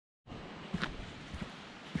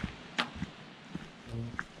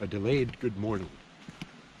A delayed good morning.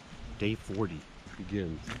 Day 40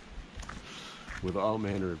 begins with all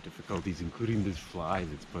manner of difficulties, including this fly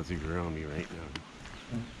that's buzzing around me right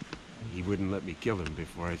now. He wouldn't let me kill him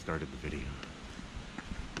before I started the video.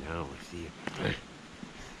 Now I see it.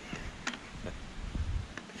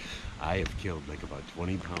 I have killed like about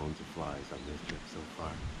 20 pounds of flies on this trip so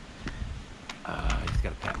far. I just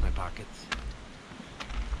gotta pat my pockets.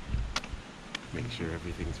 Make sure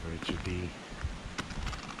everything's where it should be.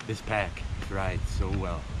 This pack rides so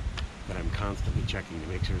well that I'm constantly checking to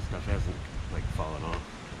make sure stuff hasn't like fallen off.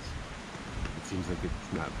 It seems like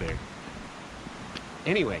it's not there.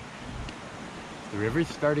 Anyway, the river's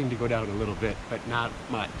starting to go down a little bit, but not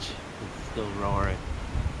much. It's still roaring.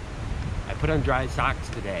 I put on dry socks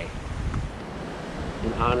today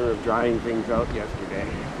in honor of drying things out yesterday,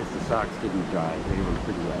 because the socks didn't dry. They were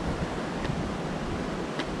pretty wet.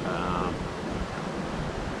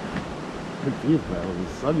 It feels well in the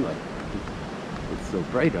sunlight. It's so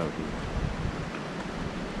bright out here.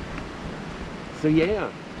 So yeah,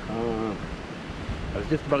 I was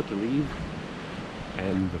just about to leave,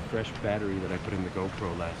 and the fresh battery that I put in the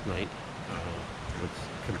GoPro last night was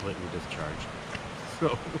completely discharged.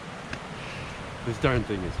 So this darn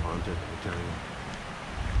thing is haunted, I tell you.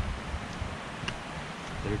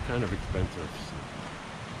 They're kind of expensive, so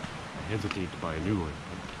I hesitate to buy a new one,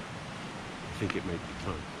 but I think it might be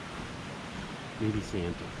time. Maybe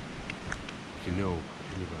Santa. If you know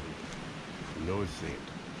anybody who knows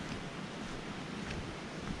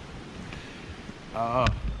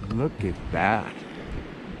Santa. Look at that.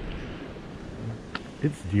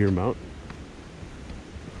 It's Deer Mountain.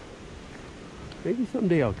 Maybe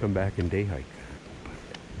someday I'll come back and day hike.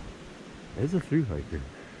 But as a thru hiker,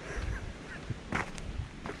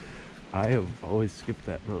 I have always skipped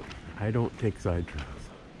that mountain. I don't take side trails.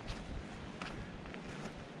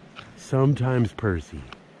 Sometimes Percy,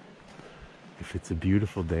 if it's a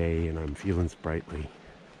beautiful day and I'm feeling sprightly,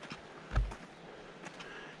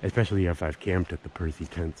 especially if I've camped at the Percy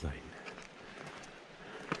tent site,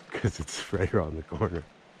 because it's right around the corner.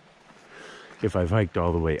 If I've hiked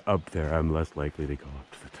all the way up there, I'm less likely to go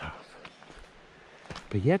up to the top.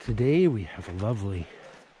 But yet today we have a lovely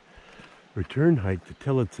return hike to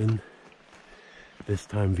Tillotson, this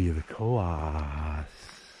time via the Cohos.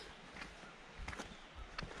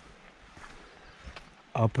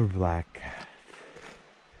 Upper Black Cat.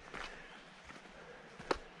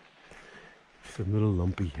 Some little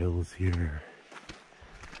lumpy hills here.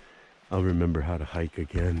 I'll remember how to hike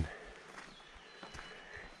again.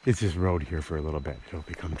 It's just road here for a little bit. It'll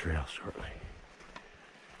become trail shortly.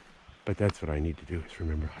 But that's what I need to do, is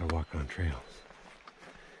remember how to walk on trails.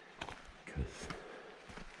 Because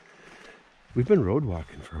we've been road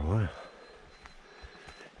walking for a while.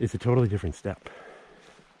 It's a totally different step.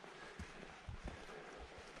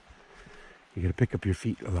 You gotta pick up your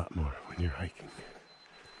feet a lot more when you're hiking.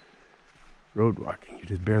 Road walking, you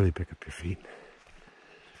just barely pick up your feet.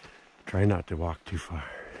 Try not to walk too far.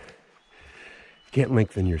 Can't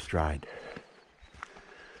lengthen your stride.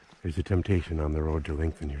 There's a temptation on the road to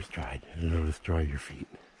lengthen your stride, and it'll destroy your feet.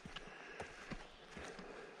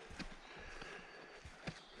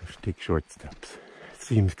 Just take short steps. It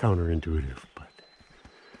seems counterintuitive, but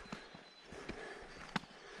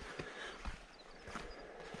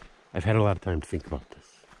I've had a lot of time to think about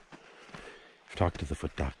this. I've talked to the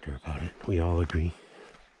foot doctor about it. We all agree.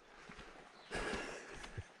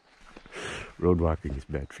 Road walking is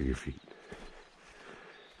bad for your feet.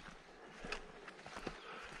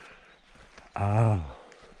 All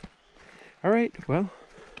right, well,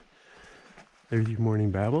 there's your morning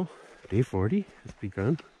babble. Day 40 has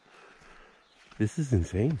begun. This is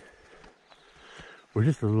insane. We're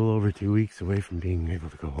just a little over 2 weeks away from being able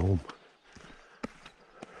to go home.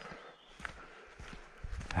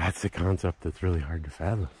 That's a concept that's really hard to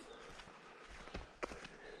fathom.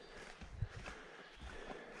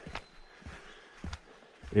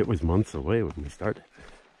 It was months away when we started.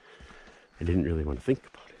 I didn't really want to think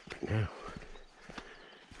about it, but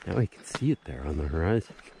now I can see it there on the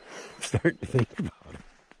horizon. I'm starting to think about it.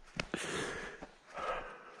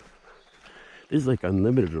 There's like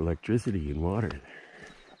unlimited electricity and water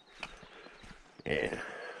there. Yeah,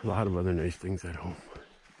 a lot of other nice things at home.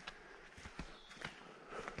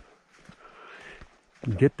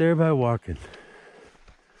 You get there by walking.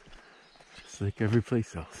 Just like every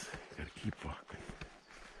place else. You gotta keep walking.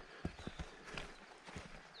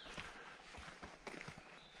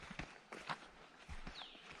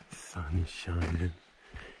 Sun is shining.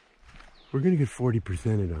 We're gonna get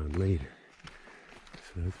 40%ed on later.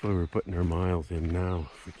 So that's why we're putting our miles in now,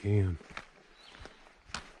 if we can.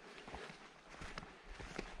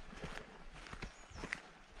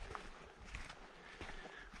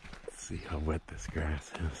 see how wet this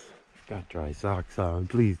grass is. I've got dry socks on.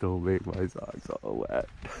 Please don't make my socks all wet.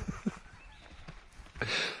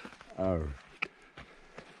 Alright.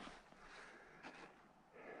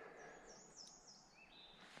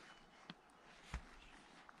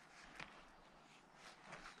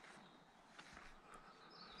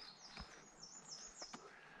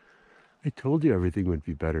 I told you everything would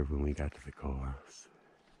be better when we got to the Cohos.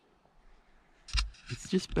 It's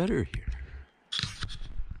just better here.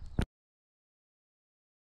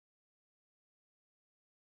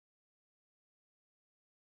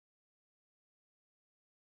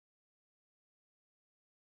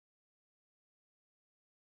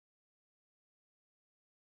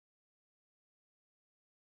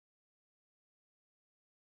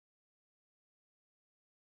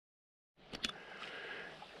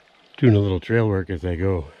 Doing a little trail work as I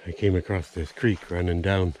go, I came across this creek running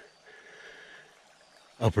down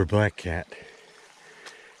Upper Black Cat.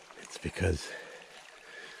 It's because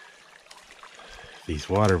these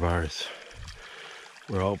water bars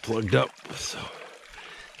were all plugged up, so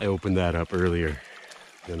I opened that up earlier.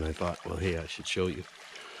 Then I thought, well, hey, I should show you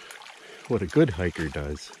what a good hiker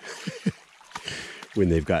does when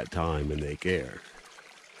they've got time and they care.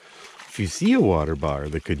 If you see a water bar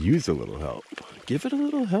that could use a little help, give it a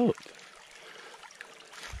little help.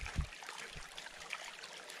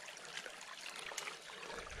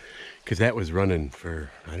 Because that was running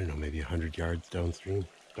for, I don't know, maybe 100 yards downstream,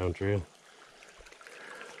 down trail.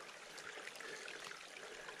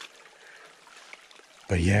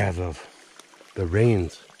 But yeah, the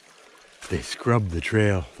rains, they scrub the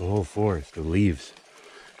trail, the whole forest, the leaves.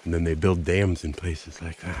 And then they build dams in places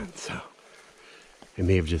like that. So it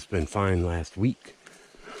may have just been fine last week,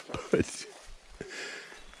 but it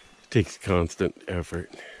takes constant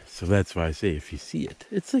effort. So that's why I say if you see it,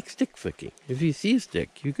 it's like stick flicking. If you see a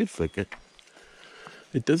stick, you could flick it.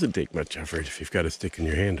 It doesn't take much effort if you've got a stick in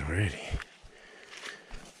your hand already.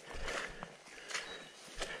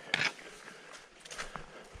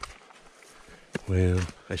 Well,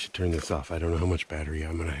 I should turn this off. I don't know how much battery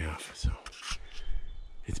I'm gonna have, so.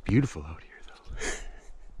 It's beautiful out here though.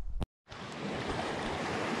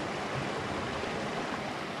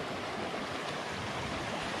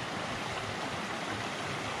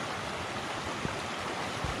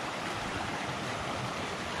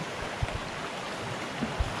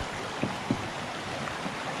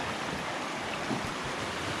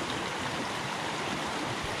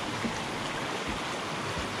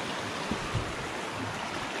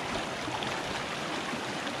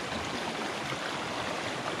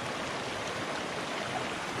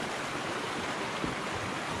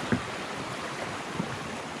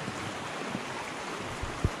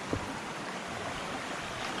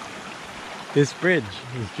 This bridge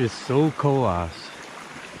is just so Cohos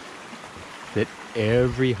that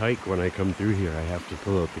every hike when I come through here I have to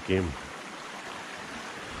pull out the camera.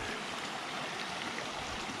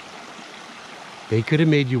 They could have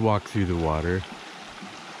made you walk through the water.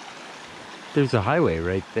 There's a highway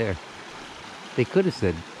right there. They could have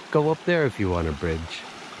said, go up there if you want a bridge.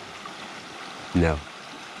 No.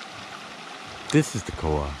 This is the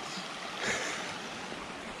Cohos.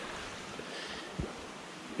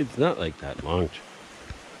 It's not like that long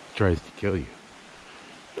tries to kill you.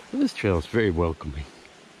 This trail is very welcoming.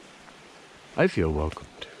 I feel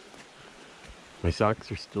welcomed. My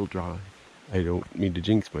socks are still dry. I don't mean to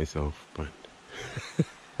jinx myself, but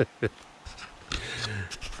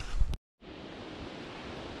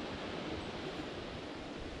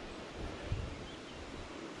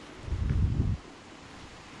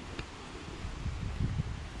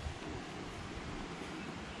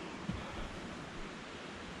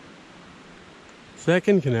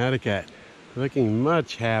Second Connecticut, looking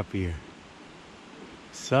much happier.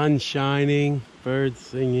 Sun shining, birds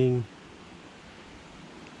singing.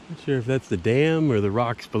 Not sure if that's the dam or the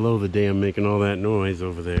rocks below the dam making all that noise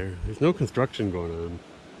over there. There's no construction going on.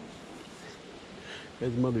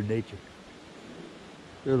 There's Mother Nature.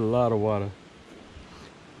 There's a lot of water.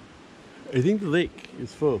 I think the lake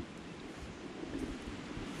is full.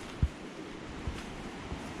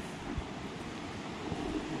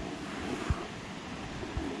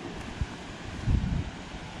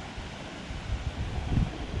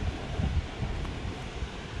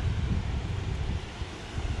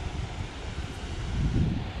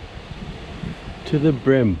 To the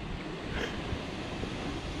brim.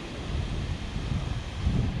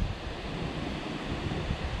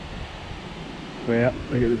 Well,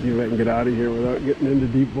 I gotta see if I can get out of here without getting into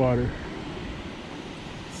deep water.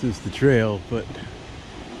 This is the trail, but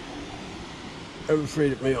I'm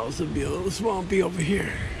afraid it may also be a little swampy over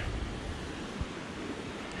here.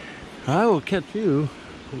 I will catch you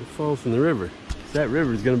when it falls in the river. That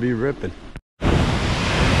river is going to be ripping.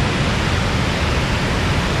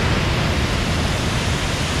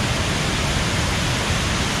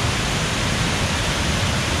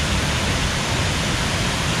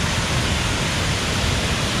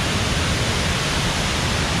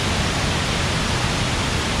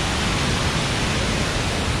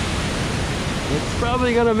 It's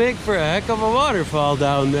probably going to make for a heck of a waterfall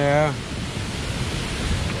down there.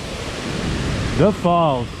 The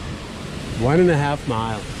falls, 1.5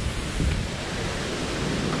 miles.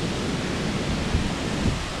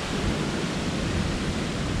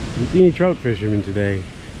 Didn't see any trout fishermen today.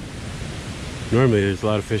 Normally there's a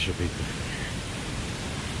lot of fishing people.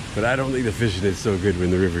 But I don't think the fishing is so good when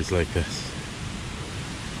the river's like this.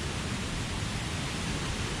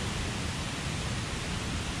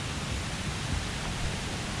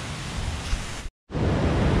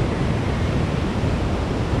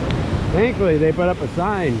 Thankfully they put up a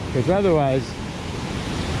sign, because otherwise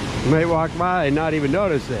you might walk by and not even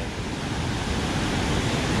notice it.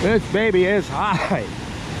 This baby is high.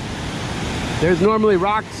 There's normally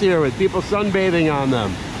rocks here with people sunbathing on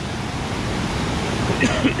them.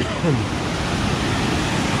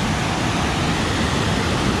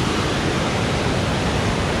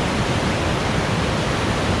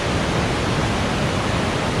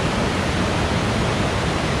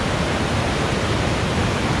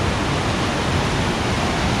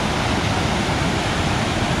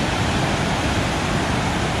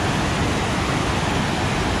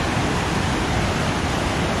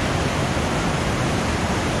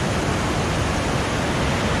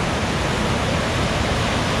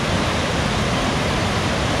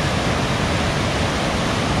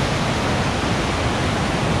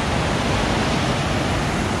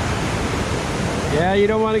 Yeah, you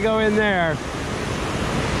don't want to go in there.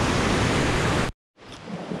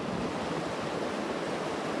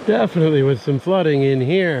 Definitely with some flooding in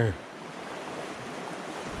here.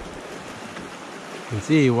 You can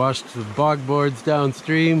see he washed the bog boards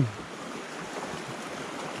downstream.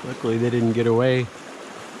 Luckily they didn't get away.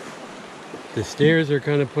 The stairs are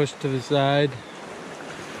kind of pushed to the side.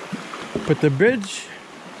 But the bridge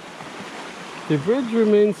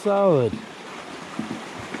remains solid.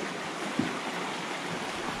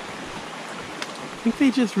 I think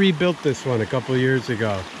they just rebuilt this one a couple years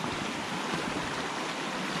ago.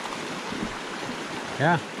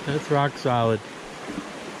 Yeah, that's rock solid.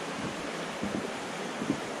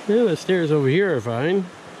 Yeah, the stairs over here are fine.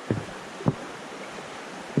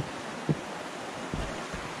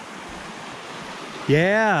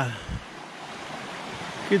 Yeah.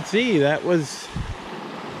 You could see that was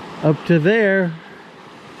up to there.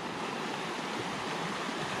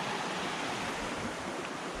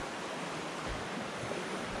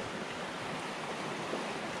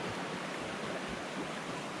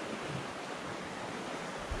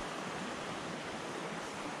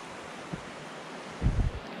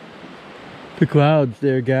 The clouds,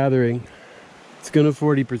 they're gathering. It's gonna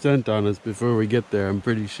 40% on us before we get there, I'm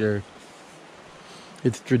pretty sure.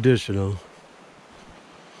 It's traditional.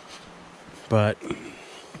 But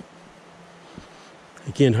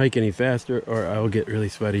I can't hike any faster or I'll get really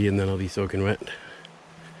sweaty and then I'll be soaking wet.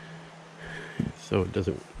 So it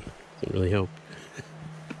doesn't really help.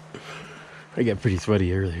 I got pretty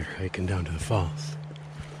sweaty earlier hiking down to the falls.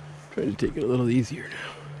 Trying to take it a little easier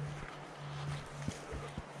now.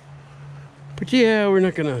 But yeah, we're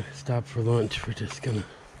not gonna stop for lunch. We're just gonna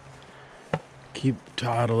keep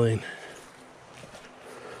toddling.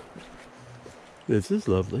 This is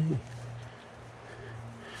lovely.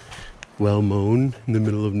 Well mown in the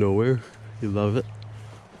middle of nowhere. You love it.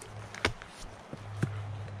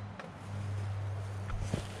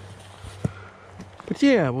 But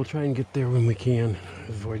yeah, we'll try and get there when we can.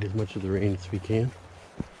 Avoid as much of the rain as we can.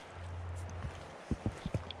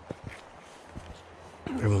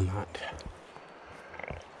 I will not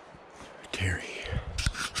tarry.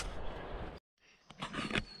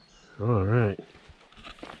 All right.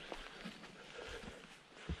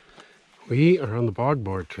 We are on the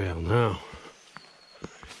bogboard trail now.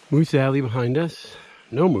 Moose Alley behind us.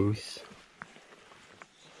 No moose.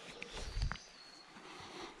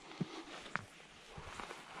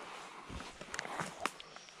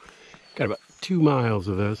 Got about 2 miles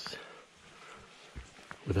of this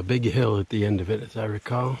with a big hill at the end of it, as I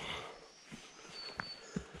recall.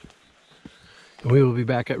 And we will be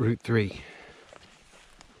back at Route 3.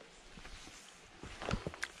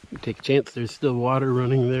 Take a chance, there's still water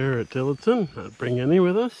running there at Tillotson. Not bring any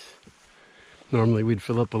with us. Normally we'd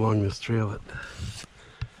fill up along this trail at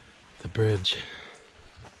the bridge.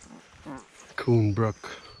 Coon Brook.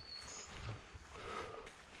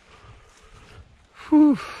 Whew.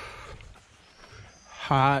 Whew.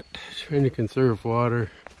 Hot, trying to conserve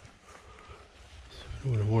water. So I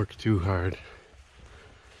don't want to work too hard.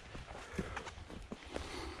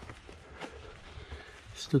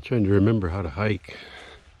 Still trying to remember how to hike.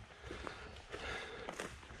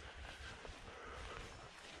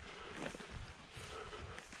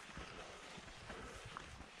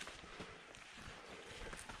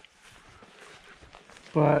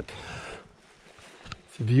 But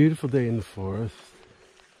it's a beautiful day in the forest.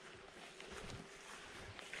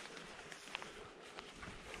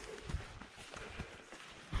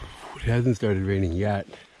 It hasn't started raining yet.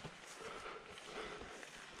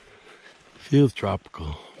 Feels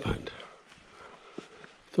tropical, but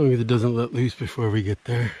as long as it doesn't let loose before we get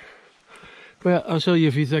there. Well, I'll show you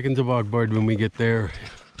a few seconds of bogboard when we get there.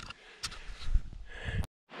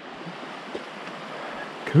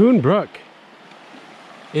 Coon Brook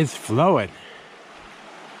is flowing.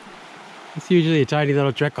 It's usually a tiny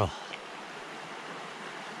little trickle.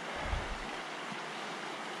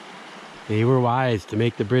 They were wise to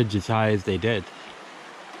make the bridge as high as they did.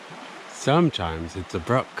 Sometimes it's a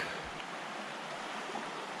brook.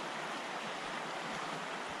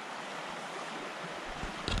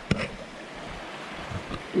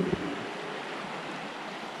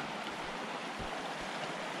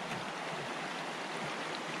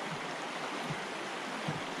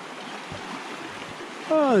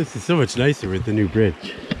 Oh, this is so much nicer with the new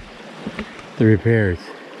bridge. The repairs.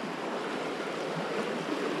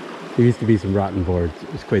 There used to be some rotten boards.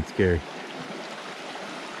 It was quite scary.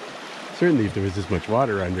 Certainly if there was this much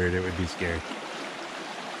water under it, it would be scary.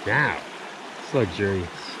 Now, it's luxurious.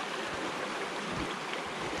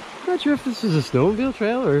 I'm not sure if this is a snowmobile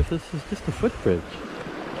trail or if this is just a footbridge.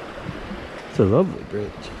 It's a lovely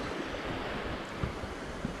bridge.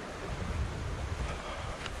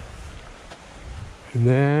 And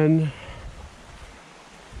then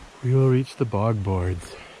we will reach the bog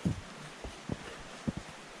boards.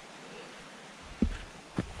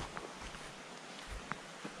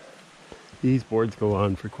 These boards go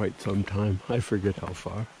on for quite some time. I forget how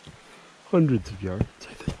far. Hundreds of yards,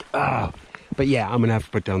 I think. Ah, but yeah, I'm gonna have to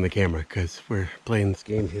put down the camera because we're playing this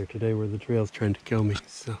game here today where the trail's trying to kill me.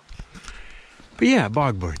 So, but yeah,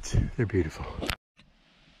 bog boards. They're beautiful.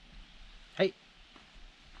 Hey,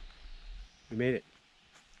 we made it.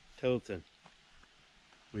 Tilton.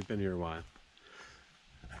 We've been here a while.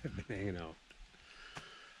 I've been hanging out.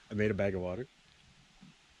 I made a bag of water.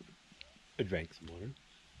 I drank some water.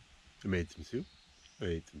 I made some soup. I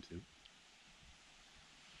ate some soup.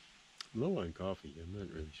 I'm low on coffee. I'm not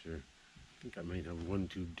really sure. I think I might have one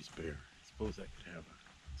tube to spare. I suppose I could have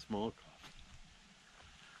a small coffee.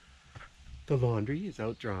 The laundry is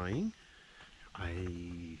out drying.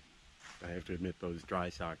 I have to admit those dry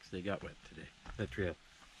socks, they got wet today. That trail.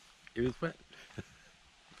 It was wet.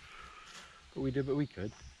 But we did what we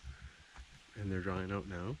could. And they're drying out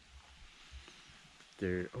now.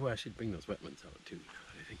 Oh, I should bring those wet ones out too, now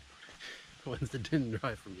that I think about it. The ones that didn't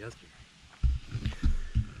dry from yesterday.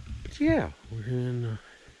 But yeah, we're in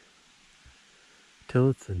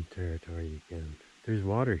Tilton territory again. There's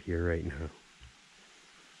water here right now.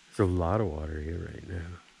 There's a lot of water here right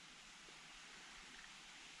now.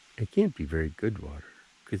 It can't be very good water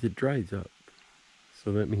because it dries up.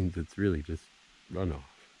 So that means it's really just runoff.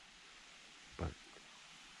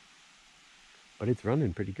 But it's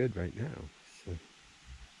running pretty good right now. So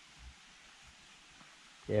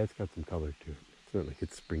yeah, it's got some color to it. It's not like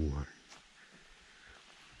it's spring water.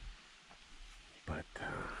 But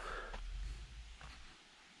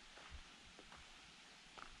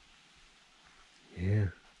yeah.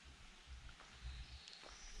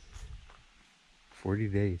 40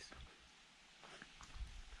 days.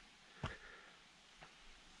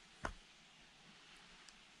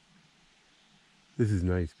 This is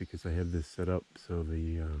nice because I have this set up so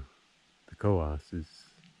the Cohos is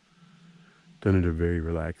done at a very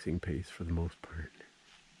relaxing pace for the most part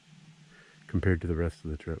compared to the rest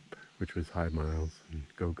of the trip, which was high miles and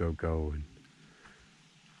go, go, go. And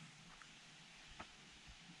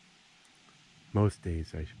most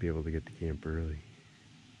days I should be able to get to camp early.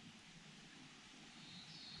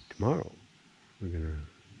 Tomorrow we're gonna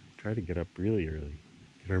try to get up really early,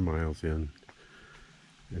 get our miles in,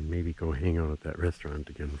 and maybe go hang out at that restaurant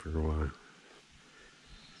again for a while.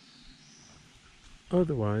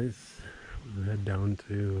 Otherwise, we'll head down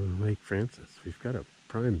to Lake Francis. We've got a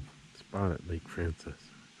prime spot at Lake Francis,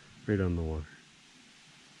 right on the water.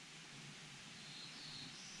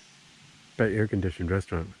 But air-conditioned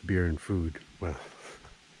restaurant with beer and food, well,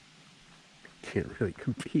 can't really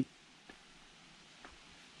compete.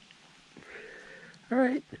 All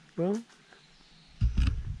right, well,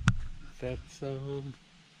 that's, you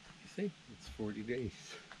see, it's 40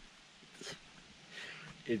 days.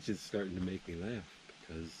 It's just starting to make me laugh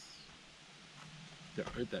because there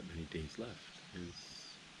aren't that many days left.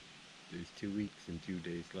 There's 2 weeks and 2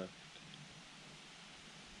 days left.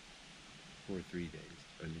 Or 3 days,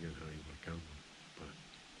 depending on how you want to count them.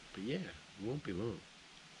 But yeah, it won't be long.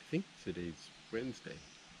 I think today's Wednesday.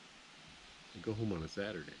 I go home on a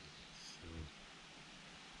Saturday, so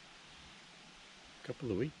a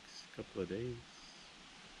couple of weeks, a couple of days,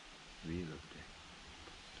 be enough day.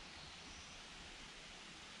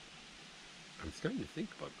 I'm starting to think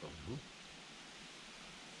about going home.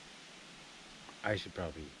 I should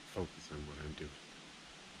probably focus on what I'm doing.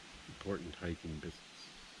 Important hiking business.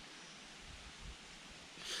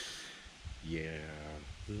 Yeah,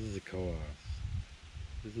 this is a Cohos.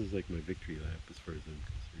 This is like my victory lap as far as I'm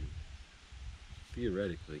concerned.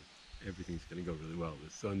 Theoretically, everything's going to go really well.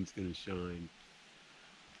 The sun's going to shine.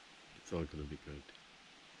 It's all going to be good.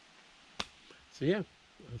 So yeah,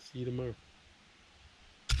 I'll see you tomorrow.